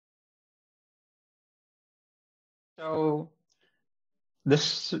So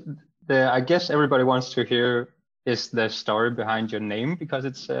I guess everybody wants to hear is the story behind your name because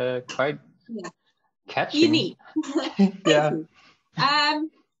it's quite catchy. Unique. Yeah.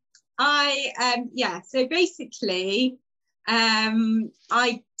 So basically,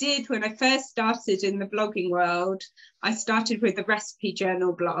 I did, when I first started in the blogging world, I started with a recipe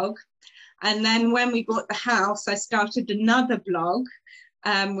journal blog. And then when we bought the house, I started another blog,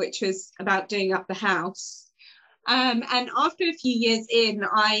 which was about doing up the house. And after a few years in,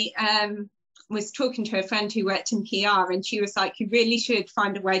 I was talking to a friend who worked in PR, and she was like, you really should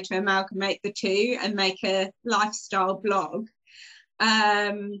find a way to amalgamate the two and make a lifestyle blog.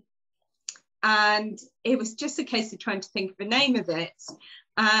 And it was just a case of trying to think of the name of it.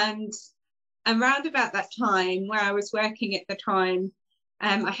 And around about that time, where I was working at the time,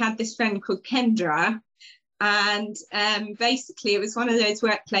 I had this friend called Kendra. And basically, it was one of those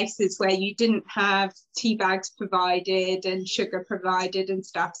workplaces where you didn't have tea bags provided and sugar provided and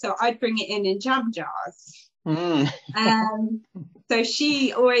stuff. So I'd bring it in jam jars. So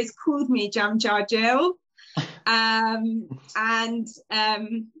she always called me JamJarGill.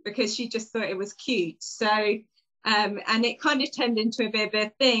 Because she just thought it was cute. So and it kind of turned into a bit of a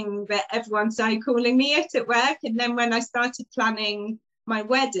thing that everyone started calling me it at work. And then when I started planning my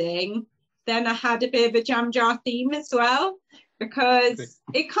wedding, then I had a bit of a jam jar theme as well, because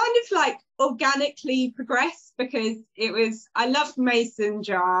it kind of like organically progressed, because I love mason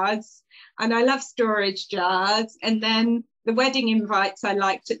jars and I love storage jars, and then the wedding invites I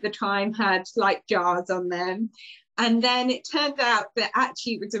liked at the time had like jars on them. And then it turned out that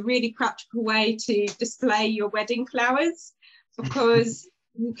actually it was a really practical way to display your wedding flowers, because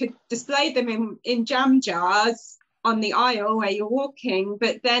you could display them in jam jars on the aisle where you're walking,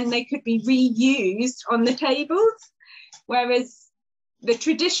 but then they could be reused on the tables. Whereas the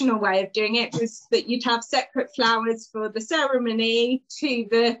traditional way of doing it was that you'd have separate flowers for the ceremony to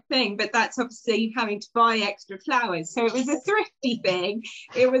the thing, but that's obviously having to buy extra flowers. So it was a thrifty thing.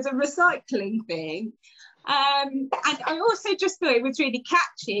 It was a recycling thing. And I also just thought it was really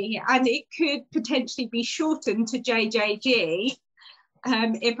catchy, and it could potentially be shortened to JJG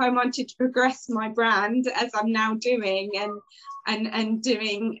if I wanted to progress my brand, as I'm now doing, and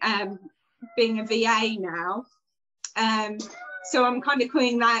doing being a VA now. So I'm kind of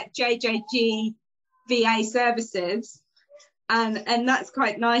calling that JJG VA services, and that's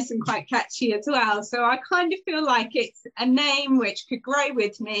quite nice and quite catchy as well. So I kind of feel like it's a name which could grow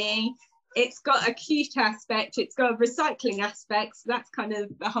with me. It's got a cute aspect, it's got a recycling aspect, so that's kind of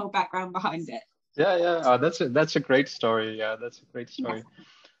the whole background behind it. Yeah. Oh, that's a great story. Yeah, that's a great story. Yeah.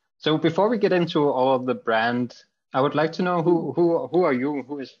 So before we get into all of the brand, I would like to know who are you?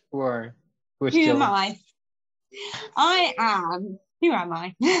 Who am I? I am. Who am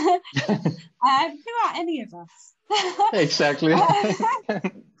I? Who are any of us? Exactly.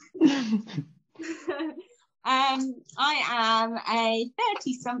 I am a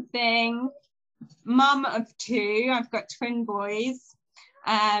 30-something mum of two. I've got twin boys.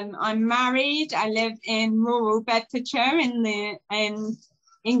 I'm married. I live in rural Bedfordshire in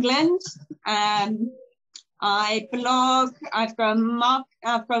England. I blog. I've got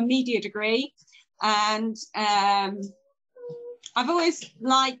a media degree, and I've always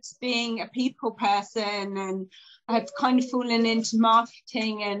liked being a people person, and I've kind of fallen into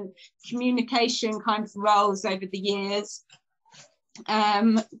marketing and communication kind of roles over the years.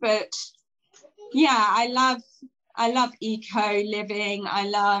 But yeah, I love eco living. I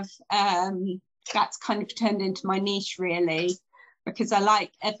love that's kind of turned into my niche, really, because I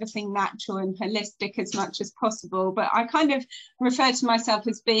like everything natural and holistic as much as possible. But I kind of refer to myself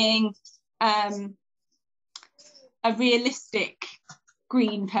as being a realistic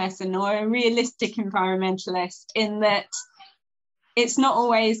green person, or a realistic environmentalist, in that it's not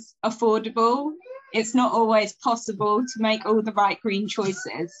always affordable, it's not always possible to make all the right green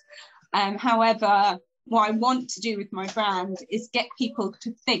choices. However, what I want to do with my brand is get people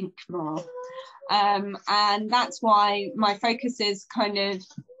to think more, and that's why my focus is kind of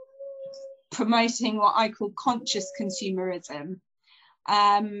promoting what I call conscious consumerism,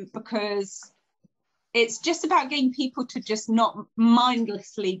 because it's just about getting people to just not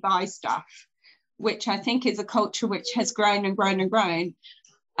mindlessly buy stuff, which I think is a culture which has grown and grown and grown.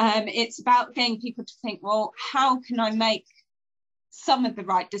 It's about getting people to think, well, how can I make some of the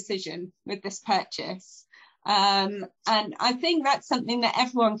right decision with this purchase? And I think that's something that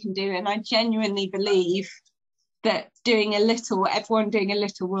everyone can do. And I genuinely believe that everyone doing a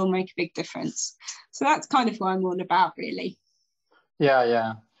little will make a big difference. So that's kind of what I'm all about, really.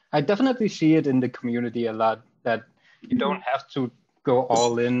 Yeah. I definitely see it in the community a lot, that you don't have to go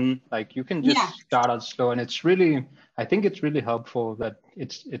all in. Like you can just start out slow, and it's really, I think it's really helpful that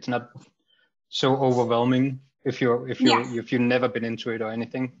it's not so overwhelming if you've never been into it or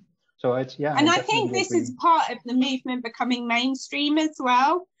anything. So it's and I think this is part of the movement becoming mainstream as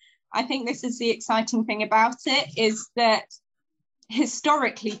well. I think this is the exciting thing about it, is that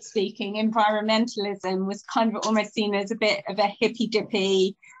historically speaking, environmentalism was kind of almost seen as a bit of a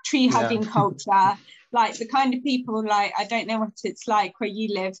hippy-dippy, tree-hugging culture. Like the kind of people, like, I don't know what it's like where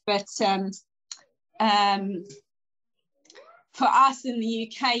you live, but for us in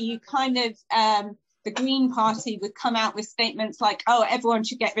the UK, you kind of, the Green Party would come out with statements like, oh, everyone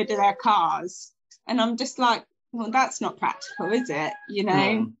should get rid of their cars. And I'm just like, well, that's not practical, is it? You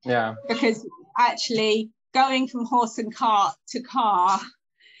know? Yeah. Because actually going from horse and cart to car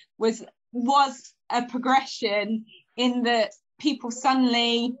was a progression in that people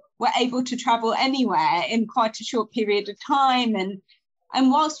suddenly were able to travel anywhere in quite a short period of time. And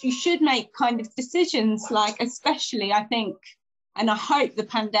whilst you should make kind of decisions, like especially I think, and I hope the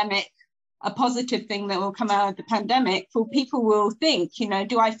pandemic, a positive thing that will come out of the pandemic, for people will think, you know,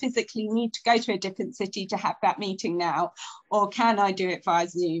 do I physically need to go to a different city to have that meeting now, or can I do it via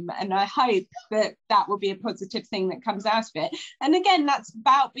Zoom? And I hope that that will be a positive thing that comes out of it. And again, that's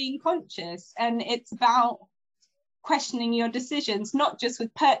about being conscious, and it's about questioning your decisions, not just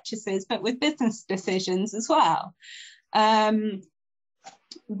with purchases, but with business decisions as well.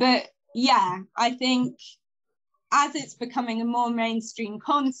 But yeah, I think as it's becoming a more mainstream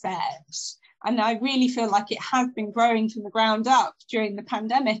concept, and I really feel like it has been growing from the ground up during the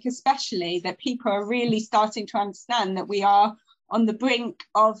pandemic, especially, that people are really starting to understand that we are on the brink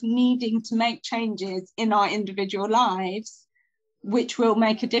of needing to make changes in our individual lives, which will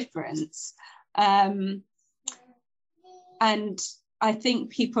make a difference. And I think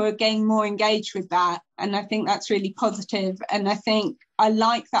people are getting more engaged with that. And I think that's really positive. And I think I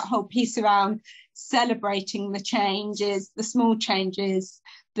like that whole piece around celebrating the changes, the small changes,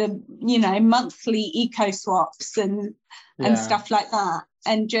 the, you know, monthly eco swaps and stuff like that.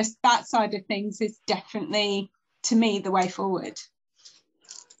 And just that side of things is definitely, to me, the way forward.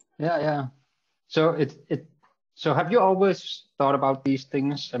 Yeah. So so have you always thought about these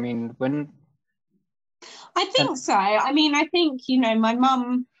things? I mean, I think so. I mean, I think, you know, my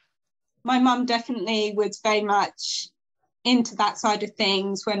mum definitely was very much into that side of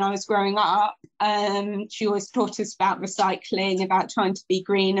things when I was growing up. She always taught us about recycling, about trying to be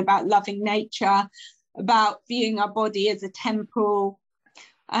green, about loving nature, about viewing our body as a temple.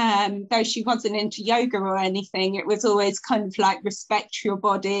 Though she wasn't into yoga or anything, it was always kind of like, respect your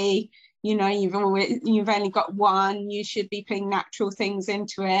body. You know, you've only got one. You should be putting natural things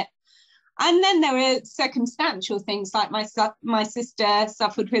into it. And then there were circumstantial things, like my sister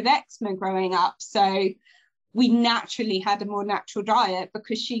suffered with eczema growing up. So we naturally had a more natural diet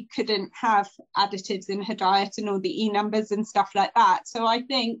because she couldn't have additives in her diet and all the E numbers and stuff like that. So I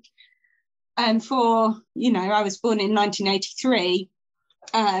think, for, you know, I was born in 1983,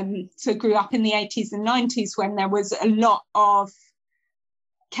 so grew up in the 80s and 90s when there was a lot of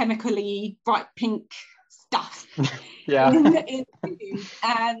chemically bright pink stuff. in food.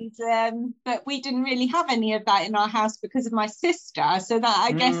 And but we didn't really have any of that in our house because of my sister, so that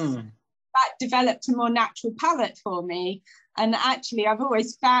I guess that developed a more natural palate for me. And actually I've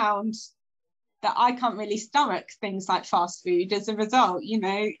always found that I can't really stomach things like fast food as a result, you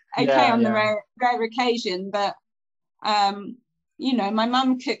know. On the rare occasion, but you know, my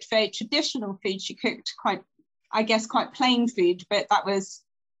mum cooked very traditional food. She cooked quite plain food, but that was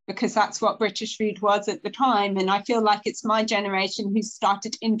because that's what British food was at the time. And I feel like it's my generation who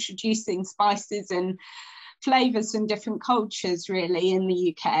started introducing spices and flavours from different cultures, really, in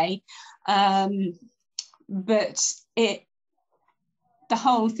the UK. But the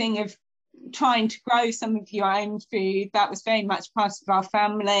whole thing of trying to grow some of your own food, that was very much part of our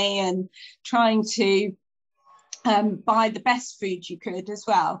family, and trying to buy the best food you could as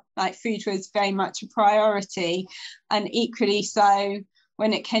well. Like, food was very much a priority. And equally so,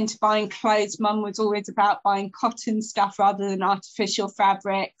 when it came to buying clothes, Mum was always about buying cotton stuff rather than artificial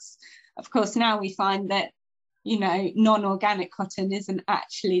fabrics. Of course, now we find that, you know, non-organic cotton isn't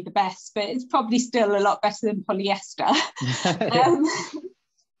actually the best, but it's probably still a lot better than polyester.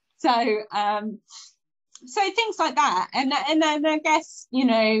 So things like that. And then I guess, you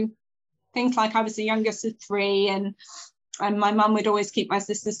know, things like, I was the youngest of three, and my mum would always keep my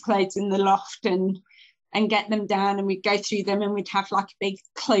sister's clothes in the loft and get them down, and we'd go through them, and we'd have like a big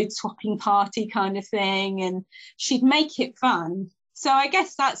clothes swapping party kind of thing, and she'd make it fun. So I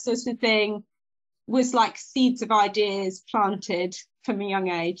guess that sort of thing was like seeds of ideas planted from a young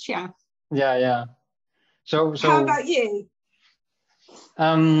age. Yeah. So how about you?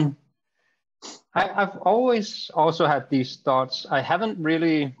 I've always also had these thoughts. I haven't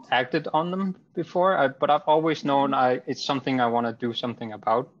really acted on them before, but I've always known it's something I want to do something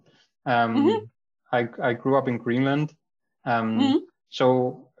about. I grew up in Greenland,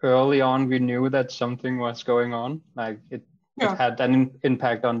 so early on we knew that something was going on. Like it had an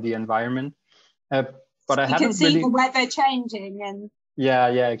impact on the environment. But I haven't see the weather changing and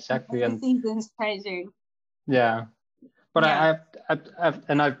yeah, exactly, and the seasons changing. Yeah. But I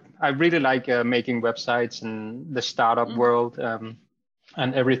really like making websites and the startup world. And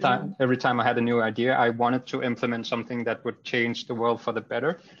every time I had a new idea, I wanted to implement something that would change the world for the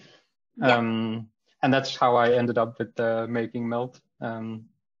better. And that's how I ended up with making Mælt.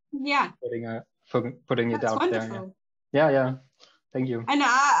 Putting it out wonderful. there. Yeah. Thank you. And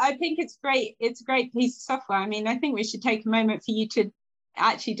I think it's great. It's a great piece of software. I mean, I think we should take a moment for you to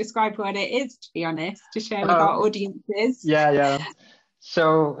actually describe what it is, to be honest, to share with our audiences. Yeah.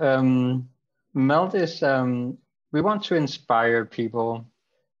 So Mælt is, we want to inspire people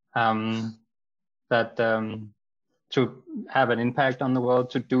that to have an impact on the world,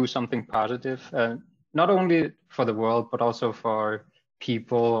 to do something positive, not only for the world, but also for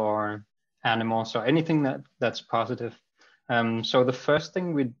people or animals or anything that's positive. So the first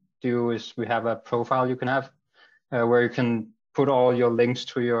thing we do is we have a profile you can have where you can put all your links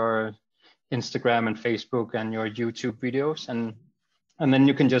to your Instagram and Facebook and your YouTube videos, and then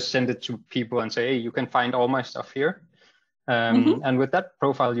you can just send it to people and say, hey, you can find all my stuff here. And with that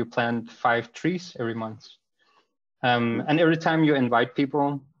profile, you plant 5 trees every month. And every time you invite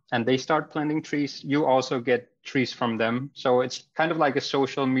people and they start planting trees, you also get trees from them. So it's kind of like a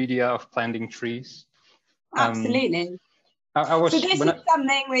social media of planting trees. Absolutely. So this is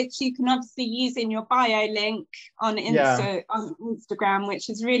something which you can obviously use in your bio link on Instagram, which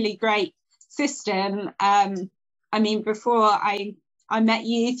is really great system. I mean, before I met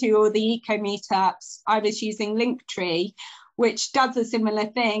you through all the eco meetups, I was using Linktree, which does a similar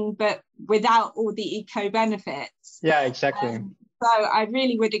thing, but without all the eco benefits. Yeah, exactly. So I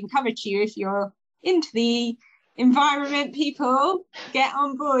really would encourage you, if you're into the environment, people, get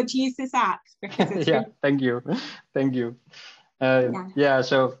on board, use this app. Because it's thank you.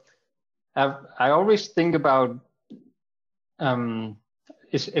 So I always think about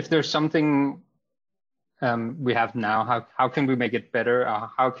if there's something we have now, how can we make it better?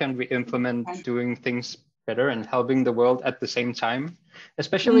 How can we implement doing things better and helping the world at the same time,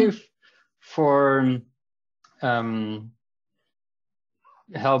 especially for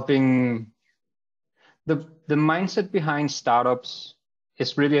helping the mindset behind startups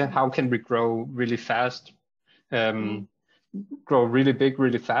is really how can we grow really fast, grow really big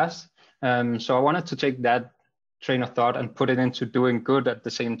really fast. So I wanted to take that train of thought and put it into doing good at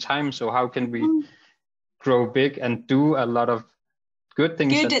the same time. So how can we grow big and do a lot of good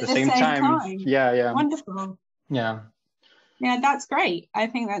things at the same time? Yeah. Wonderful. Yeah, that's great. I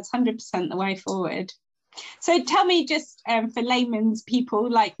think that's 100% the way forward. So tell me, just for layman's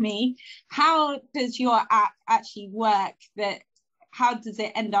people like me, how does your app actually work? How does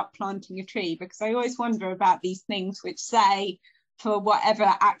it end up planting a tree? Because I always wonder about these things which say for whatever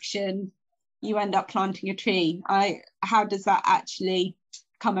action you end up planting a tree. How does that actually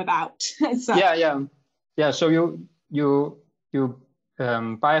come about? So you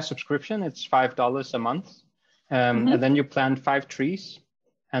buy a subscription. It's $5 a month, and then you plant 5 trees.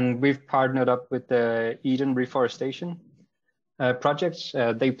 And we've partnered up with the Eden Reforestation projects.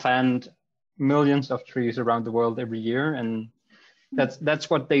 They plant millions of trees around the world every year, and that's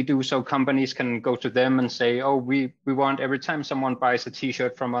what they do. So companies can go to them and say, oh, we want, every time someone buys a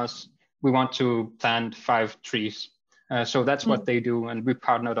t-shirt from us, we want to plant 5 trees. So that's what they do, and we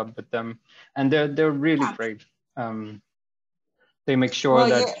partnered up with them, and they're really great. They make sure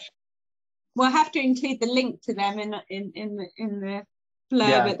that we'll have to include the link to them in the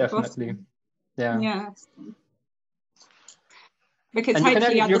blurb at the bottom. Yeah. Because and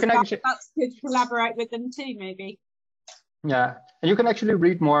hopefully other startups could collaborate with them too, maybe. Yeah, and you can actually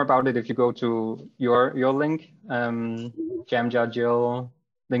read more about it if you go to your link, JamJarGill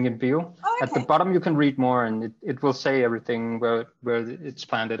link in bio. At the bottom you can read more, and it will say everything where it's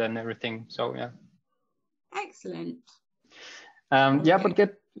planted and everything. So yeah. Excellent. But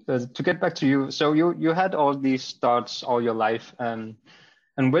to get back to you, so you had all these thoughts all your life, and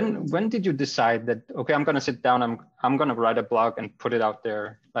when did you decide that, okay, I'm gonna sit down, I'm gonna write a blog and put it out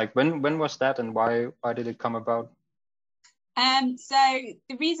there? Like when was that, and why did it come about? So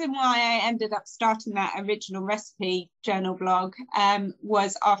the reason why I ended up starting that original recipe journal blog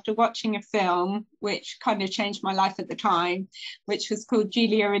was after watching a film which kind of changed my life at the time, which was called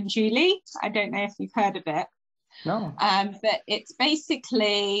Julia and Julie. I don't know if you've heard of it. No. But it's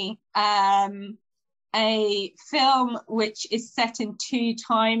basically a film which is set in 2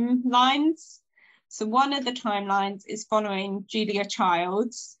 timelines. So one of the timelines is following Julia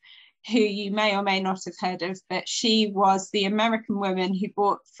Childs, who you may or may not have heard of, but she was the American woman who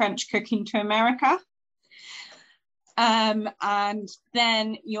brought French cooking to America. And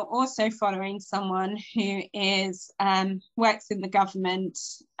then you're also following someone who is works in the government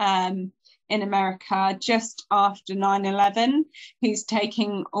in America just after 9/11, who's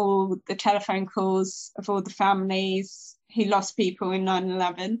taking all the telephone calls of all the families who lost people in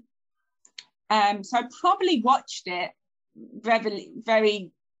 9/11. So I probably watched it very,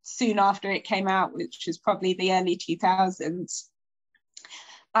 very soon after it came out, which was probably the early 2000s.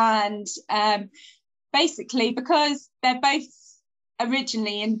 And basically, because they're both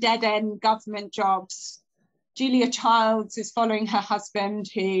originally in dead-end government jobs, Julia Childs is following her husband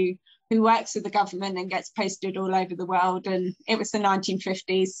who works with the government and gets posted all over the world. And it was the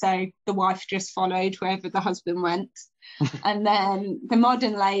 1950s, so the wife just followed wherever the husband went. And then the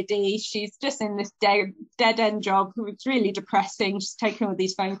modern lady, she's just in this dead-end job, it's really depressing. She's taking all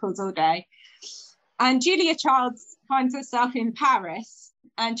these phone calls all day. And Julia Childs finds herself in Paris,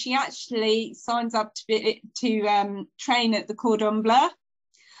 and she actually signs up to train at the Cordon Bleu,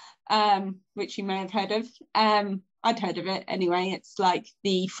 which you may have heard of. I'd heard of it anyway. It's like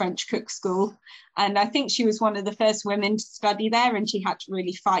the French cook school. And I think she was one of the first women to study there, and she had to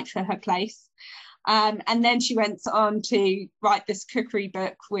really fight for her place. And then she went on to write this cookery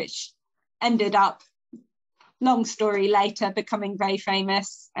book, which ended up, long story later, becoming very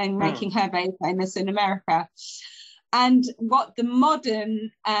famous and making her very famous in America. And what the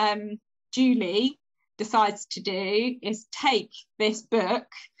modern Julie decides to do is take this book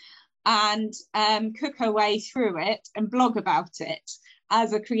and cook her way through it and blog about it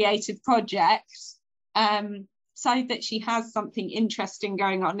as a creative project, so that she has something interesting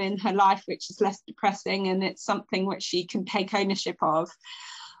going on in her life, which is less depressing, and it's something which she can take ownership of.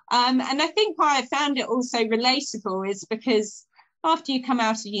 And I think why I found it also relatable is because after you come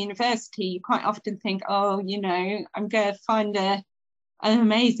out of university, you quite often think, oh, you know, I'm going to find an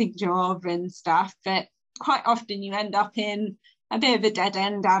amazing job and stuff, but quite often you end up in a bit of a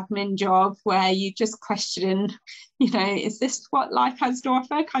dead-end admin job where you just question, you know, is this what life has to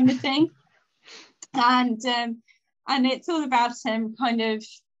offer, kind of thing. And it's all about kind of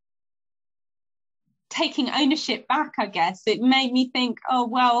taking ownership back, I guess. It made me think, oh,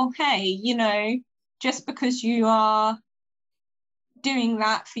 well, hey, you know, just because you are doing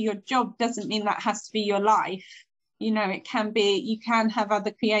that for your job doesn't mean that has to be your life. You know, it can be, you can have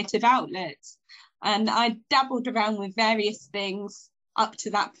other creative outlets. And I dabbled around with various things up to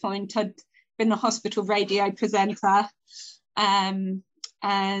that point. I'd been a hospital radio presenter, and,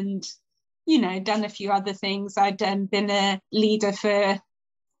 you know, done a few other things. I'd been a leader for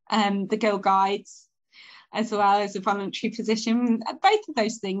the Girl Guides, as well as a voluntary position. Both of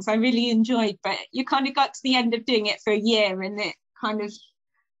those things I really enjoyed, but you kind of got to the end of doing it for a year and it kind of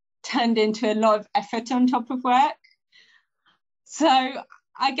turned into a lot of effort on top of work. So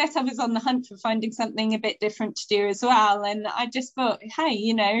I guess I was on the hunt for finding something a bit different to do as well. And I just thought, hey,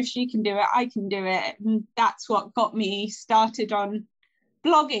 you know, if she can do it, I can do it. And that's what got me started on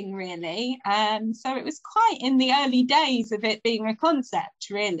blogging, really. So it was quite in the early days of it being a concept,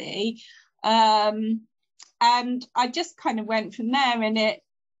 really. And I just kind of went from there, and it,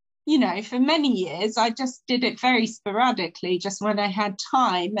 you know, for many years, I just did it very sporadically, just when I had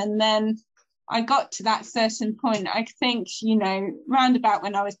time. And then I got to that certain point, I think, you know, round about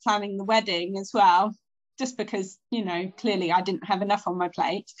when I was planning the wedding as well, just because, you know, clearly I didn't have enough on my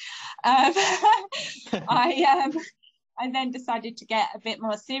plate. I then decided to get a bit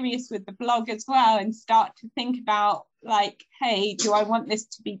more serious with the blog as well and start to think about, like, hey, do I want this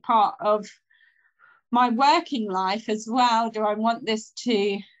to be part of my working life as well? Do I want this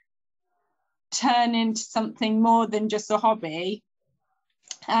to turn into something more than just a hobby?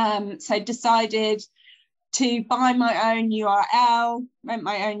 So decided to buy my own URL, rent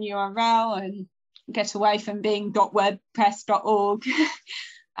my own URL, and get away from being .wordpress.org.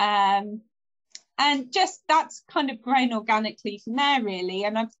 And just that's kind of grown organically from there, really.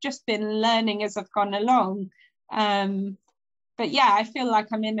 And I've just been learning as I've gone along. But yeah, I feel like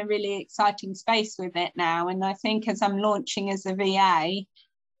I'm in a really exciting space with it now. And I think as I'm launching as a VA,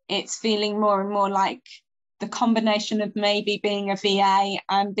 it's feeling more and more like the combination of maybe being a VA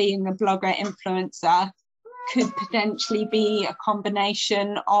and being a blogger influencer could potentially be a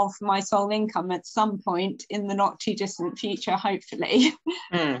combination of my sole income at some point in the not too distant future, hopefully.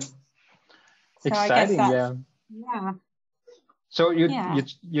 Exciting, yeah. So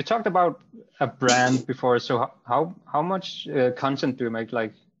you talked about a brand before. So how much content do you make?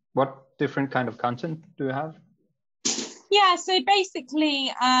 Like, what different kind of content do you have? Yeah, so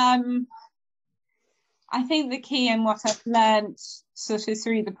basically, I think the key and what I've learned sort of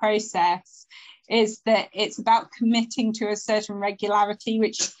through the process is that it's about committing to a certain regularity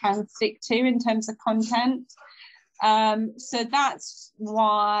which you can stick to in terms of content. So that's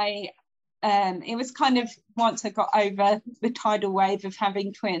why it was kind of, once I got over the tidal wave of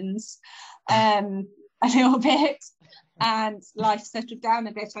having twins a little bit and life settled down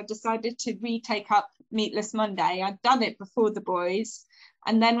a bit, I decided to retake up Meatless Monday. I'd done it before the boys,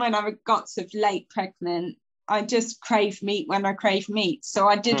 and then when I got sort of late pregnant, I just craved meat when I craved meat. So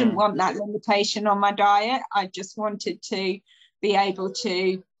I didn't want that limitation on my diet. I just wanted to be able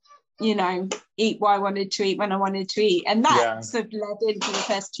to, you know, eat what I wanted to eat when I wanted to eat. And that sort of led into the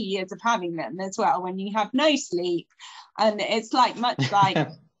first 2 years of having them as well, when you have no sleep. And it's like much like,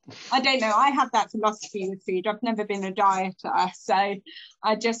 I don't know, I have that philosophy with food. I've never been a dieter. So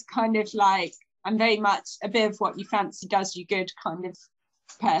I just kind of like, I'm very much a bit of what you fancy does you good kind of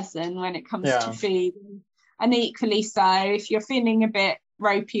person when it comes to food. And equally so, if you're feeling a bit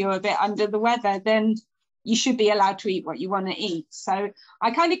ropey or a bit under the weather, then you should be allowed to eat what you want to eat. So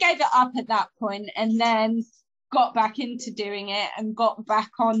I kind of gave it up at that point, and then got back into doing it and got back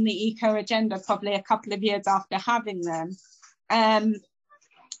on the eco agenda probably a couple of years after having them.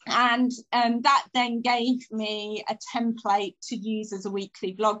 And that then gave me a template to use as a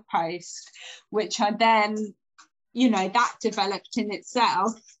weekly blog post, which I then, you know, that developed in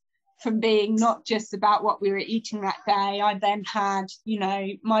itself from being not just about what we were eating that day. I then had, you know,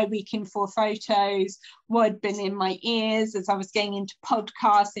 my week in 4 photos, what had been in my ears as I was getting into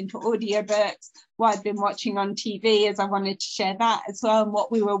podcasts, into audiobooks, what I'd been watching on TV as I wanted to share that as well, and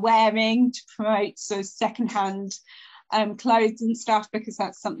what we were wearing to promote sort of secondhand clothes and stuff, because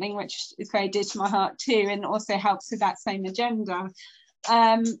that's something which is very dear to my heart too, and also helps with that same agenda.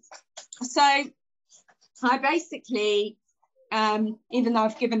 So I basically, even though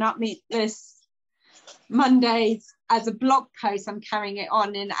I've given up Meatless Mondays as a blog post, I'm carrying it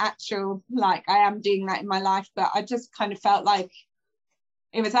on in actual, like I am doing that in my life, but I just kind of felt like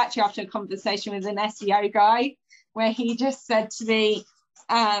it was actually after a conversation with an SEO guy where he just said to me,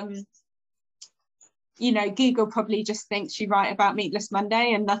 you know, Google probably just thinks you write about Meatless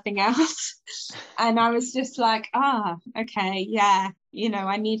Monday and nothing else. And I was just like, okay, yeah, you know,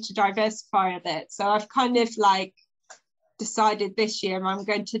 I need to diversify a bit. So I've kind of like decided this year I'm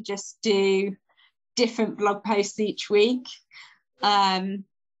going to just do different blog posts each week.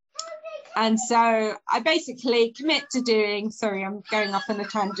 And so I basically commit to doing, sorry, I'm going off on a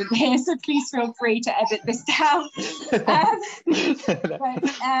tangent here, so please feel free to edit this down.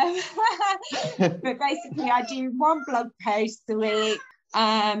 But basically I do 1 blog post a week.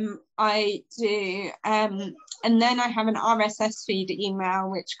 I do, and then I have an RSS feed email,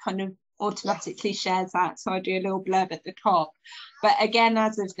 which kind of automatically shares that. So I do a little blurb at the top. But again,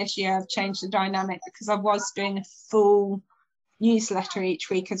 as of this year, I've changed the dynamic because I was doing a full newsletter each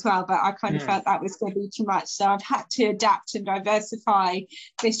week as well, but I kind of felt that was going to be too much. So I've had to adapt and diversify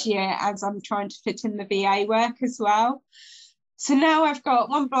this year as I'm trying to fit in the VA work as well. So now I've got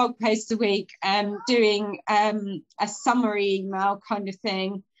 1 blog post a week, doing a summary email kind of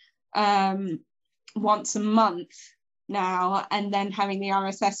thing once a month now, and then having the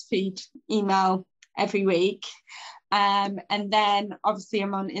RSS feed email every week. And then obviously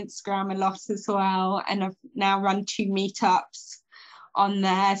I'm on Instagram a lot as well, and I've now run 2 meetups on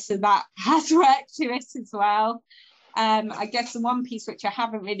there, so that has worked to it as well. I guess the one piece which I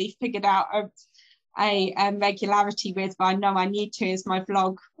haven't really figured out a regularity with, but I know I need to, is my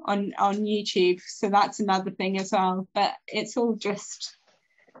vlog on YouTube. So that's another thing as well, but it's all just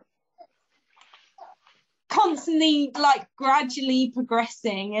constantly like gradually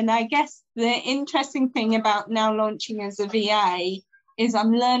progressing. And I guess the interesting thing about now launching as a VA is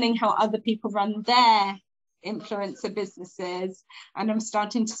I'm learning how other people run their influencer businesses, and I'm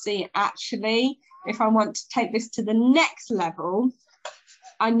starting to see actually if I want to take this to the next level,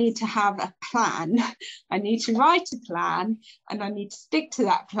 I need to have a plan. I need to write a plan, and I need to stick to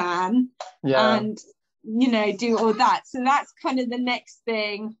that plan, and, you know, do all that. So that's kind of the next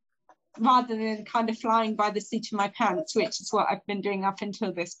thing, rather than kind of flying by the seat of my pants, which is what I've been doing up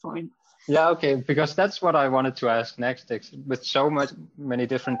until this point. Yeah, okay, because that's what I wanted to ask next. With so many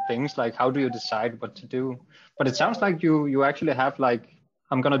different things, like how do you decide what to do? But it sounds like you actually have like,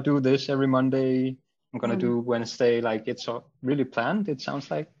 I'm gonna do this every Monday, I'm gonna do Wednesday, like it's all really planned, it sounds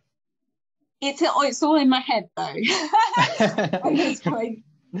like. It's all in my head though at this point.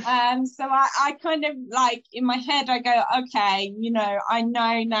 So I kind of like in my head, I go, okay, you know, I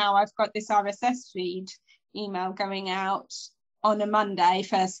know now I've got this RSS feed email going out on a Monday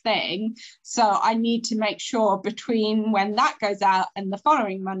first thing. So I need to make sure between when that goes out and the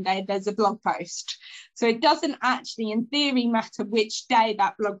following Monday, there's a blog post. So it doesn't actually, in theory, matter which day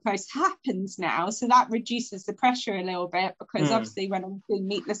that blog post happens now. So that reduces the pressure a little bit, because obviously when I'm doing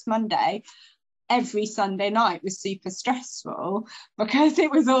Meatless Monday, every Sunday night was super stressful, because it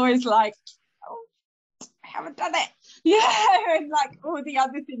was always like, oh, I haven't done it. Yeah, and like all the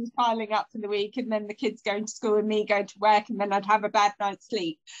other things piling up for the week, and then the kids going to school and me going to work, and then I'd have a bad night's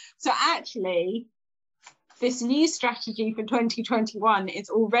sleep. So actually, this new strategy for 2021 is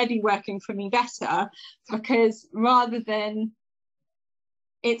already working for me better, because rather than,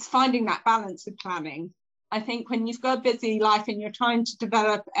 it's finding that balance with planning. I think when you've got a busy life and you're trying to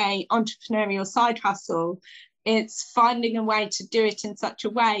develop a entrepreneurial side hustle, it's finding a way to do it in such a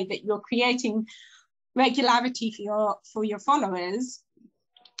way that you're creating regularity for your followers,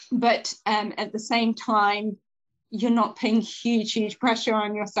 but at the same time, you're not putting huge pressure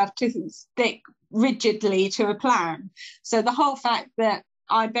on yourself to stick rigidly to a plan. So the whole fact that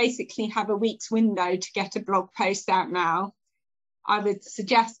I basically have a week's window to get a blog post out now, I would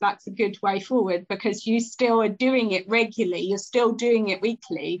suggest that's a good way forward, because you still are doing it regularly, you're still doing it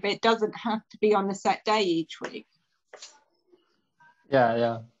weekly, but it doesn't have to be on a set day each week.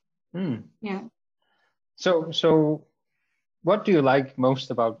 Yeah. So what do you like most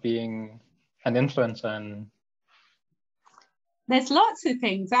about being an influencer? And there's lots of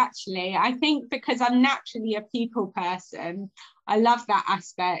things, actually. I think because I'm naturally a people person, I love that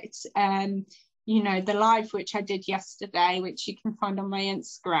aspect. You know, the live which I did yesterday, which you can find on my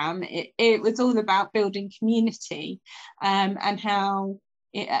Instagram, it was all about building community, and how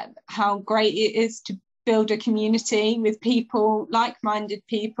great it is to build a community with people, like-minded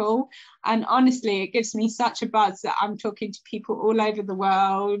people. And honestly, it gives me such a buzz that I'm talking to people all over the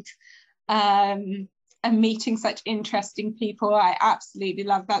world, and meeting such interesting people. I absolutely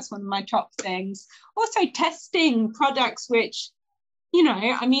love, that's one of my top things. Also testing products which, you know,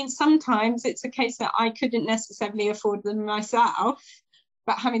 I mean, sometimes it's a case that I couldn't necessarily afford them myself,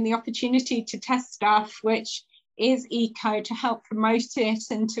 but having the opportunity to test stuff which is eco, to help promote it,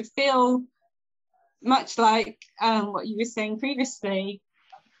 and to feel much like what you were saying previously,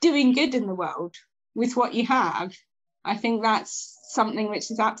 doing good in the world with what you have. I think that's something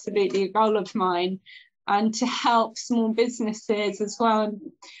which is absolutely a goal of mine, and to help small businesses as well.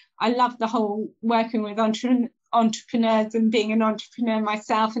 I love the whole working with entrepreneurs and being an entrepreneur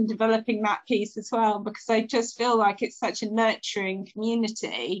myself, and developing that piece as well, because I just feel like it's such a nurturing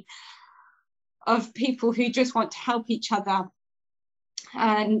community of people who just want to help each other.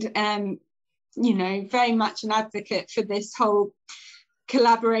 And you know, very much an advocate for this whole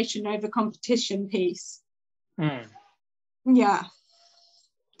collaboration over competition piece. Yeah,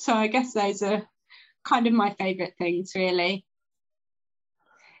 so I guess those are kind of my favorite things, really.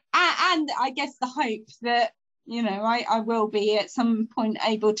 And I guess the hope that, you know, I will be at some point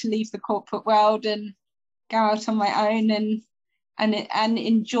able to leave the corporate world and go out on my own and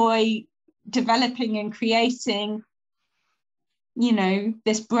enjoy developing and creating, you know,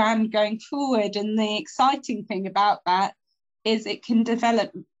 this brand going forward. And the exciting thing about that is it can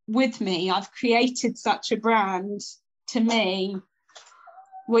develop with me. I've created such a brand, to me,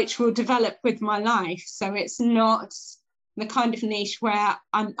 which will develop with my life. So it's not the kind of niche where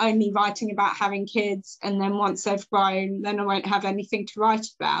I'm only writing about having kids, and then once they've grown, then I won't have anything to write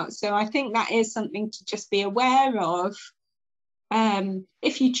about. So I think that is something to just be aware of.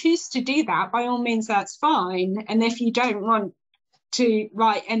 If you choose to do that, by all means, that's fine. And if you don't want to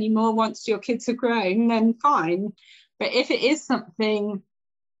write anymore once your kids are grown, then fine. But if it is something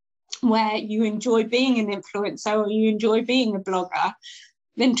where you enjoy being an influencer, or you enjoy being a blogger,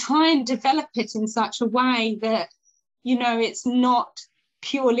 then try and develop it in such a way that, you know, it's not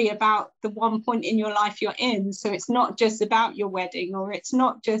purely about the one point in your life you're in. So it's not just about your wedding, or it's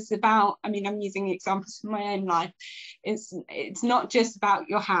not just about, I mean, I'm using examples from my own life. It's not just about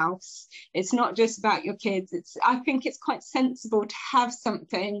your house. It's not just about your kids. I think it's quite sensible to have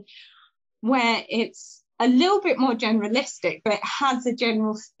something where it's a little bit more generalistic, but it has a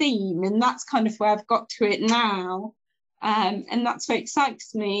general theme. And that's kind of where I've got to it now. And that's what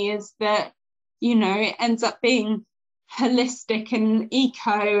excites me, is that, you know, it ends up being holistic and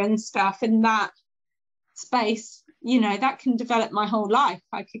eco and stuff, and that space, you know, that can develop my whole life.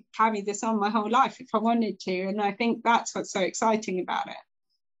 I could carry this on my whole life if I wanted to, and I think that's what's so exciting about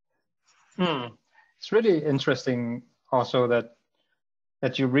it. It's really interesting also that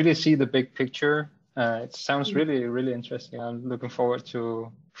you really see the big picture, It sounds really, really interesting. I'm looking forward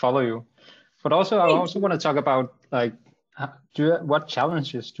to follow you. But also, I also want to talk about like, what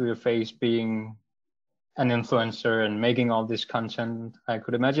challenges do you face being an influencer and making all this content? I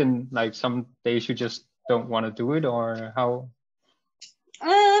could imagine like some days you just don't want to do it, or how?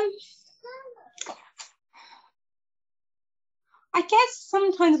 I guess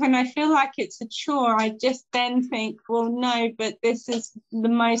sometimes when I feel like it's a chore, I just then think, well, no, but this is the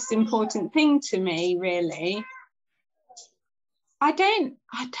most important thing to me, really. I think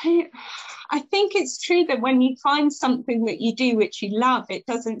it's true that when you find something that you do which you love, it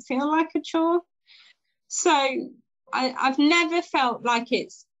doesn't feel like a chore. So I've never felt like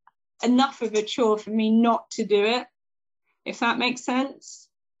it's enough of a chore for me not to do it, if that makes sense.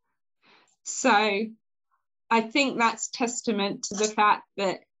 So I think that's testament to the fact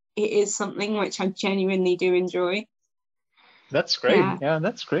that it is something which I genuinely do enjoy. That's great. Yeah,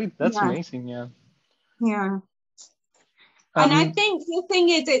 that's great. That's amazing. Yeah. Yeah. And I think the thing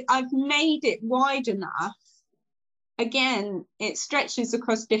is that I've made it wide enough. Again, it stretches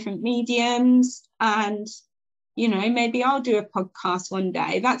across different mediums, and, you know, maybe I'll do a podcast one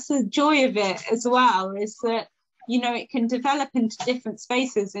day. That's the joy of it as well, is that, you know, it can develop into different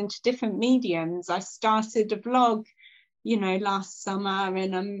spaces, into different mediums. I started a blog, you know, last summer,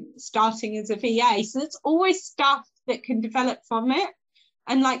 and I'm starting as a VA. So there's always stuff that can develop from it.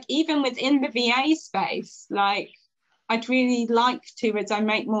 And like, even within the VA space, like, I'd really like to, as I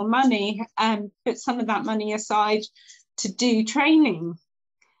make more money, put some of that money aside to do training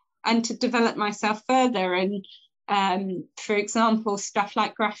and to develop myself further. And for example, stuff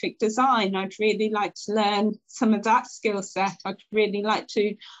like graphic design, I'd really like to learn some of that skill set. I'd really like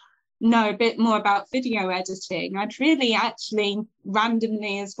to know a bit more about video editing. I'd really actually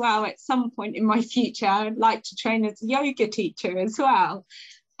randomly as well, at some point in my future, I'd like to train as a yoga teacher as well.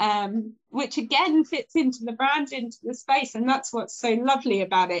 Which again fits into the brand, into the space. And that's what's so lovely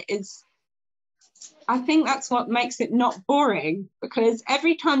about it, is I think that's what makes it not boring, because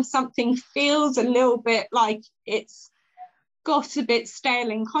every time something feels a little bit like it's got a bit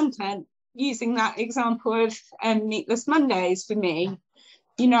stale in content, using that example of Meatless Mondays for me,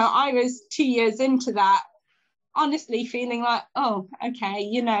 you know, I was 2 years into that, honestly feeling like, oh, okay,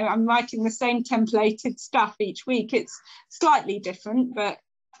 you know, I'm writing the same templated stuff each week. It's slightly different, but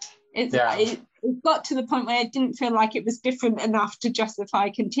it got to the point where it didn't feel like it was different enough to justify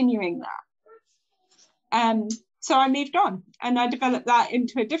continuing that. So I moved on and I developed that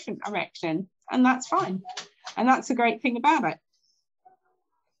into a different direction, and that's fine. And that's a great thing about it.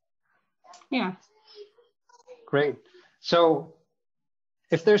 Yeah. Great. So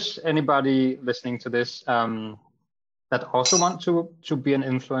if there's anybody listening to this that also want to be an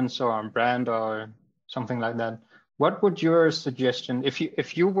influencer or a brand or something like that, what would your suggestion,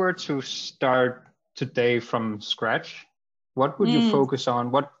 if you were to start today from scratch, what would you focus on?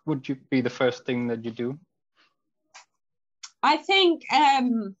 What would you be the first thing that you do? I think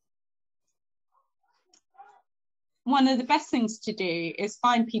one of the best things to do is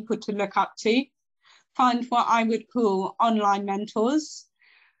find people to look up to, find what I would call online mentors.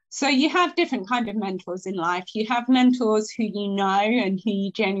 So you have different kind of mentors in life. You have mentors who you know and who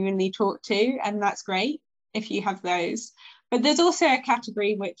you genuinely talk to, and that's great if you have those. But there's also a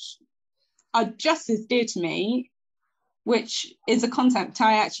category which are just as dear to me, which is a concept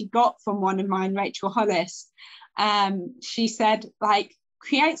I actually got from one of mine, Rachel Hollis. She said, like,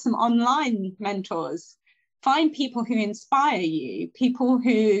 create some online mentors. Find people who inspire you, people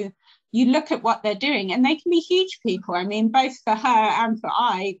who you look at what they're doing, and they can be huge people. I mean, both for her and for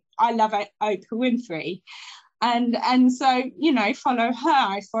I love Oprah Winfrey. And so, you know, follow her.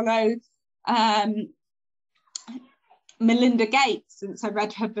 I follow Melinda Gates, since I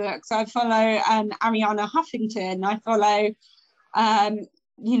read her books. I follow Arianna Huffington. I follow,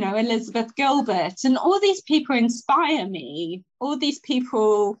 you know, Elizabeth Gilbert. And all these people inspire me. All these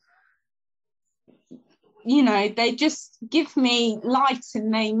people, you know, they just give me light,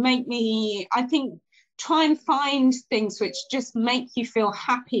 and they make me, I think, try and find things which just make you feel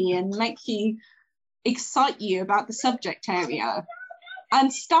happy and make you, excite you about the subject area.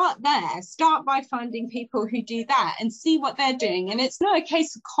 And start there. Start by finding people who do that and see what they're doing. And it's not a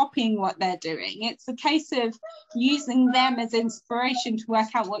case of copying what they're doing. It's a case of using them as inspiration to work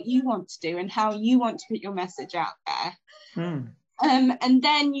out what you want to do and how you want to put your message out there. And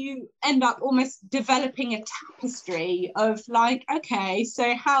then you end up almost developing a tapestry of like, okay,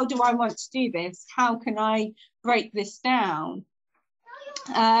 so how do I want to do this? How can I break this down?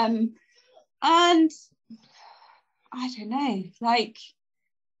 And I don't know, like,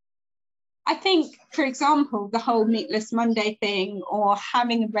 I think, for example, the whole Meatless Monday thing, or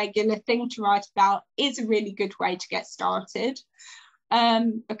having a regular thing to write about, is a really good way to get started,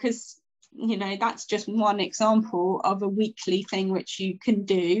 because, you know, that's just one example of a weekly thing which you can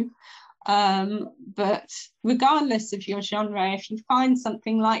do. But regardless of your genre, if you find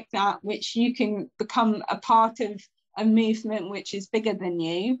something like that which you can become a part of a movement which is bigger than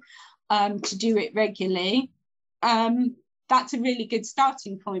you, to do it regularly, that's a really good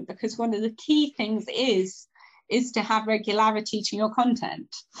starting point, because one of the key things is to have regularity to your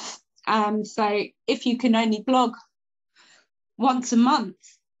content. So if you can only blog once a month,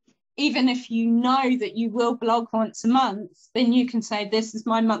 even if you know that you will blog once a month, then you can say, this is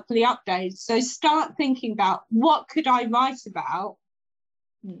my monthly update. So start thinking about, what could I write about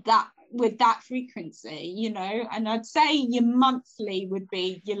that with that frequency, you know? And I'd say your monthly would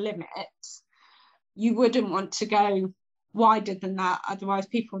be your limit. You wouldn't want to go wider than that, otherwise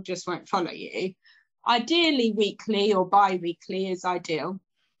people just won't follow you. Ideally weekly or bi-weekly is ideal,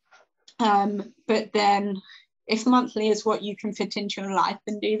 but then if monthly is what you can fit into your life,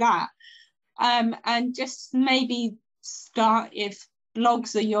 then do that. And just maybe start, if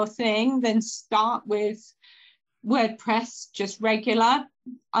blogs are your thing, then start with WordPress, just regular,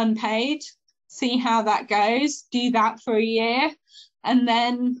 unpaid, see how that goes, do that for a year, and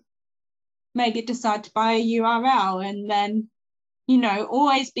then maybe decide to buy a URL. And then, you know,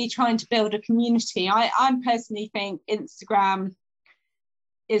 always be trying to build a community. I personally think Instagram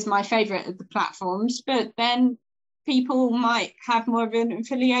is my favorite of the platforms, but then people might have more of an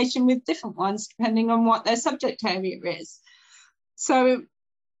affiliation with different ones depending on what their subject area is. So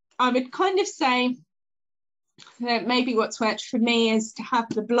I would kind of say that maybe what's worked for me is to have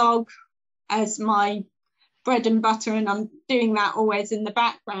the blog as my bread and butter, and I'm doing that always in the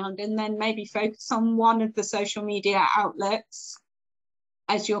background, and then maybe focus on one of the social media outlets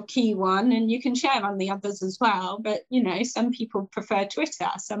as your key one, and you can share on the others as well. But, you know, some people prefer Twitter,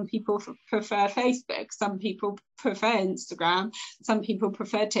 some people prefer Facebook, some people prefer Instagram, some people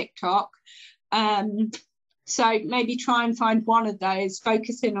prefer TikTok. So maybe try and find one of those,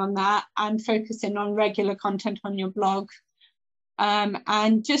 focus in on that, and focus in on regular content on your blog,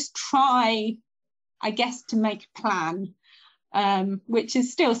 and just try, I guess, to make a plan, which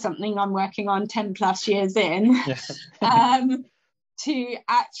is still something I'm working on 10 plus years in. Yeah. To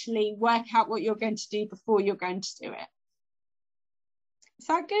actually work out what you're going to do before you're going to do it. Is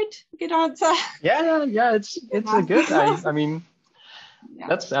that good? Good answer? Yeah, it's a good. I mean,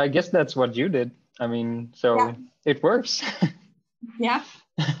 yeah. I guess that's what you did. I mean, so yeah. It works. Yeah.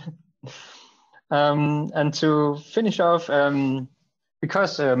 And to finish off,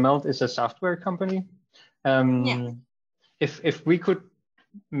 because Mælt is a software company, yeah. If we could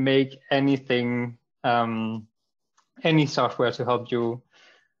make anything, any software to help you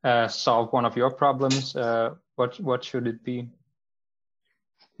solve one of your problems, what should it be?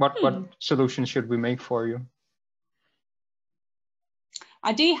 What solution should we make for you?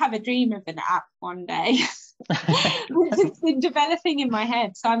 I do have a dream of an app one day, which has been developing in my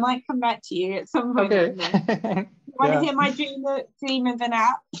head, so I might come back to you at some point. Okay. You want to hear my dream of an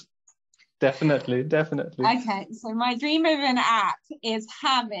app? Definitely. Okay, so my dream of an app is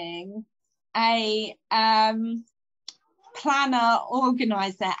having a planner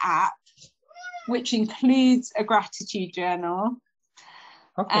organizer app, which includes a gratitude journal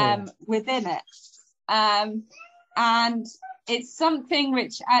within it. And it's something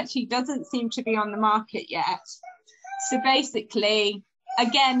which actually doesn't seem to be on the market yet. So basically,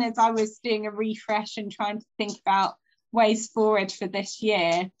 again, as I was doing a refresh and trying to think about ways forward for this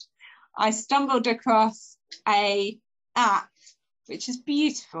year, I stumbled across a app which is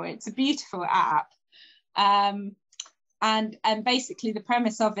beautiful. It's a beautiful app. And basically the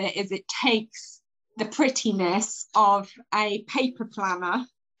premise of it is it takes the prettiness of a paper planner,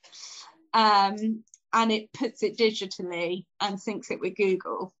 and it puts it digitally and syncs it with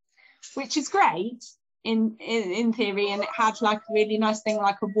Google, which is great in theory. And it had like a really nice thing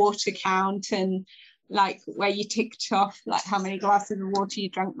like a water count, and like where you ticked off like how many glasses of water you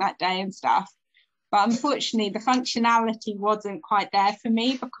drank that day and stuff. But unfortunately the functionality wasn't quite there for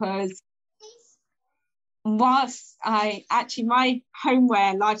me, because whilst my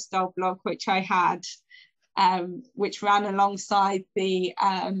homeware lifestyle blog, which I had, which ran alongside the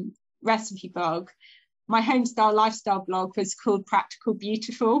recipe blog, my homestyle lifestyle blog was called Practical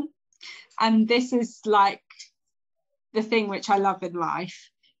Beautiful. And this is like the thing which I love in life,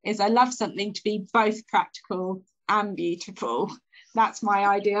 is I love something to be both practical and beautiful. That's my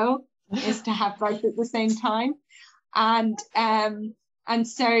ideal, is to have both at the same time. And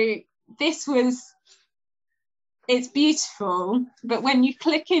so this was, it's beautiful, but when you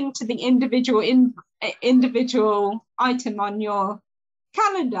click into the individual item on your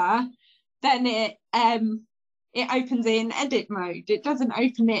calendar, then it opens in edit mode. It doesn't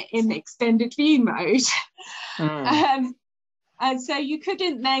open it in extended view mode. And so you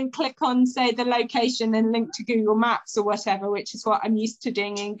couldn't then click on, say, the location and link to Google Maps or whatever, which is what I'm used to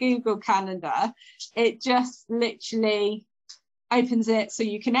doing in Google Calendar. It just literally opens it so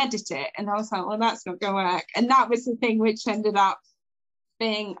you can edit it. And I was like, well, that's not going to work. And that was the thing which ended up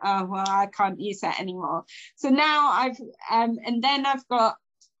being, oh, well, I can't use that anymore. So now I've got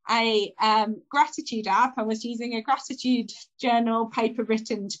a gratitude app. I was using a gratitude journal, paper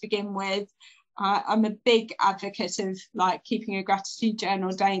written to begin with. I'm a big advocate of like keeping a gratitude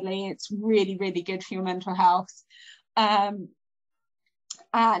journal daily. It's really, really good for your mental health. And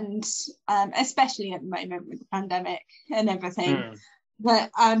especially at the moment with the pandemic and everything.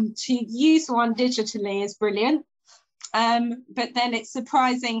 But to use one digitally is brilliant. But then it's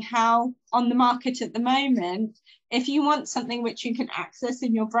surprising how on the market at the moment, if you want something which you can access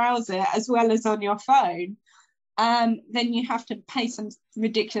in your browser as well as on your phone, then you have to pay some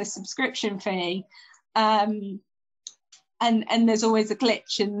ridiculous subscription fee. And there's always a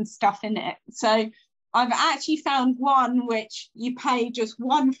glitch and stuff in it. So I've actually found one which you pay just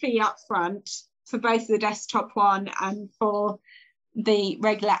one fee up front for both the desktop one and for the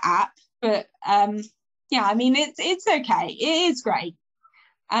regular app. But yeah, I mean, it's okay. It is great.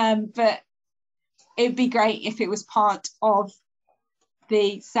 But it'd be great if it was part of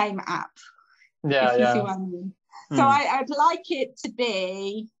the same app. Yeah, if you see what I mean. So I'd like it to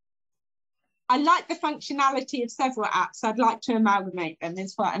be, I like the functionality of several apps. I'd like to amalgamate them,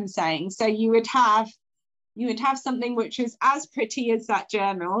 is what I'm saying. So you would have something which is as pretty as that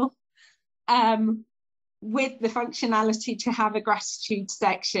journal, with the functionality to have a gratitude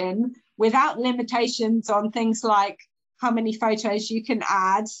section, without limitations on things like how many photos you can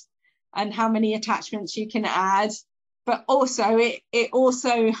add and how many attachments you can add. But also it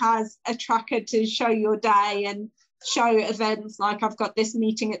also has a tracker to show your day and show events like I've got this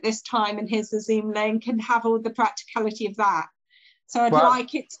meeting at this time and here's the Zoom link, and have all the practicality of that. So I'd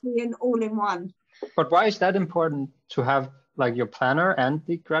like it to be an all-in-one. But why is that important to have like your planner and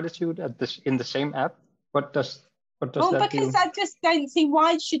the gratitude in the same app? What does that do? Because I just don't see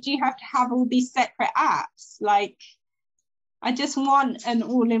why should you have to have all these separate apps. Like, I just want an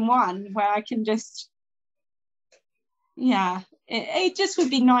all-in-one where I can just, yeah, it just would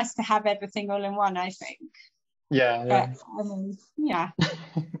be nice to have everything all in one, I think. Yeah. But, I mean, yeah.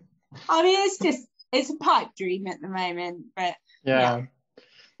 I mean, it's a pipe dream at the moment, but yeah.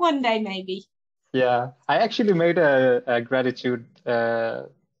 One day maybe. Yeah, I actually made a gratitude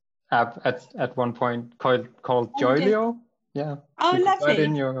app at one point called JamJarGill. Yeah. Oh, lovely.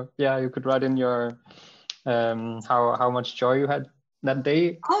 You could write in your how much joy you had that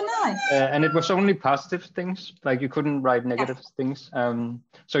day. Oh, nice. And it was only positive things, like you couldn't write negative things.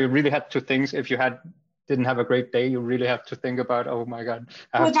 So you really had to think, if you didn't have a great day, you really have to think about, oh my God,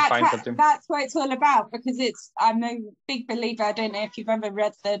 I have to find something. That's what it's all about, because I'm a big believer, I don't know if you've ever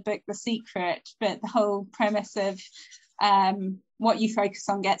read the book The Secret, but the whole premise of what you focus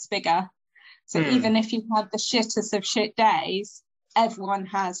on gets bigger. So even if you've had the shittest of shit days, everyone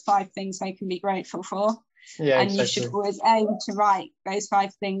has 5 things they can be grateful for. Yeah, and exactly. You should always aim to write those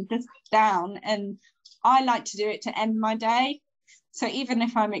 5 things down. And I like to do it to end my day. So even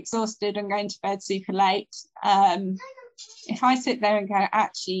if I'm exhausted and going to bed super late, if I sit there and go,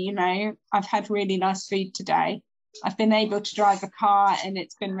 actually, you know, I've had really nice food today. I've been able to drive a car and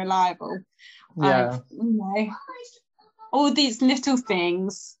it's been reliable. Yeah. You know, all these little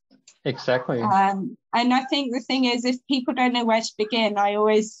things. Exactly. And I think the thing is, if people don't know where to begin, I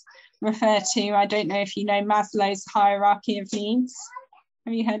always refer to, I don't know if you know Maslow's hierarchy of needs.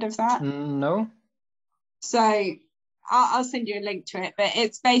 Have you heard of that? No. So I'll send you a link to it, but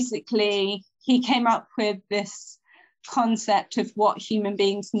it's basically, he came up with this concept of what human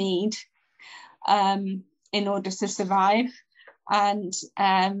beings need in order to survive. And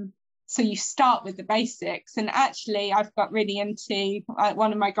so you start with the basics. And actually, I've got really into,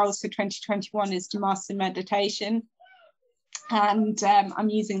 one of my goals for 2021 is to master meditation. And I'm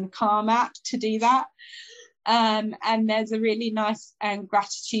using the Calm app to do that. And there's a really nice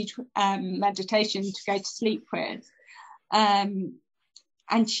gratitude meditation to go to sleep with. And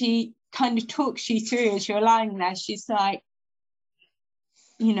she kind of talks you through as you're lying there. She's like,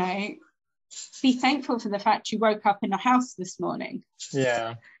 you know, be thankful for the fact you woke up in a house this morning.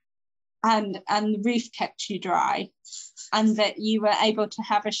 Yeah. And the roof kept you dry, and that you were able to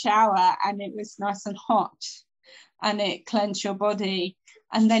have a shower and it was nice and hot and it cleansed your body,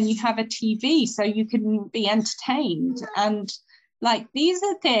 and then you have a TV so you can be entertained. And like, these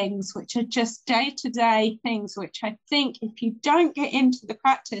are things which are just day-to-day things, which I think if you don't get into the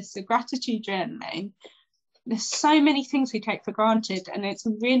practice of gratitude journaling, there's so many things we take for granted, and it's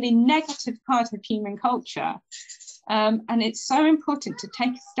a really negative part of human culture. And it's so important to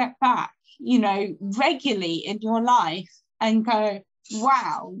take a step back, you know, regularly in your life and go,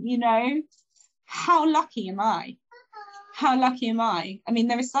 wow, you know, how lucky am I? How lucky am I? I mean,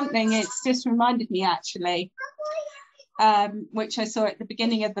 there is something, it's just reminded me actually, which I saw at the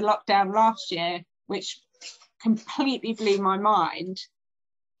beginning of the lockdown last year, which completely blew my mind,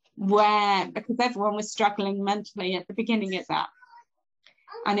 where, because everyone was struggling mentally at the beginning of that.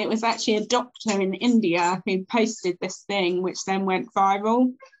 And it was actually a doctor in India who posted this thing, which then went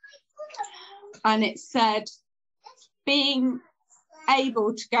viral. And it said, being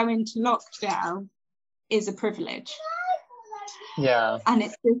able to go into lockdown is a privilege. Yeah. And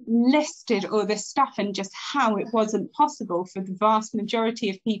it just listed all this stuff and just how it wasn't possible for the vast majority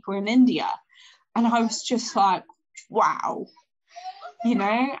of people in India. And I was just like, wow, you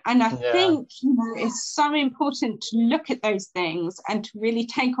know. And I think, you know, it's so important to look at those things and to really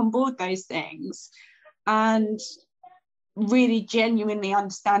take on board those things and really genuinely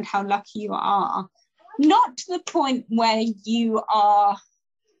understand how lucky you are. Not to the point where you are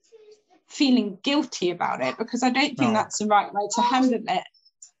feeling guilty about it, because I don't think that's the right way to handle it.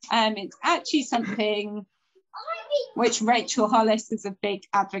 It's actually something which Rachel Hollis is a big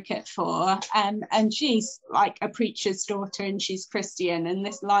advocate for, and she's like a preacher's daughter and she's Christian, and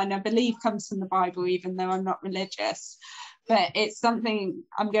this line I believe comes from the Bible, even though I'm not religious, but it's something,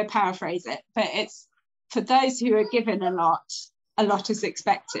 I'm going to paraphrase it, but it's, for those who are given a lot is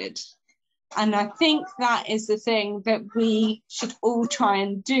expected. And I think that is the thing that we should all try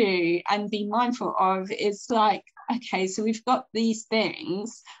and do and be mindful of, is like, okay, so we've got these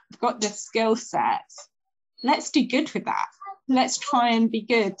things, we've got this skill set, let's do good with that. Let's try and be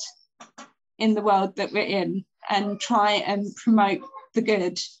good in the world that we're in and try and promote the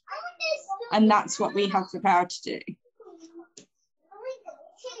good. And that's what we have the power to do.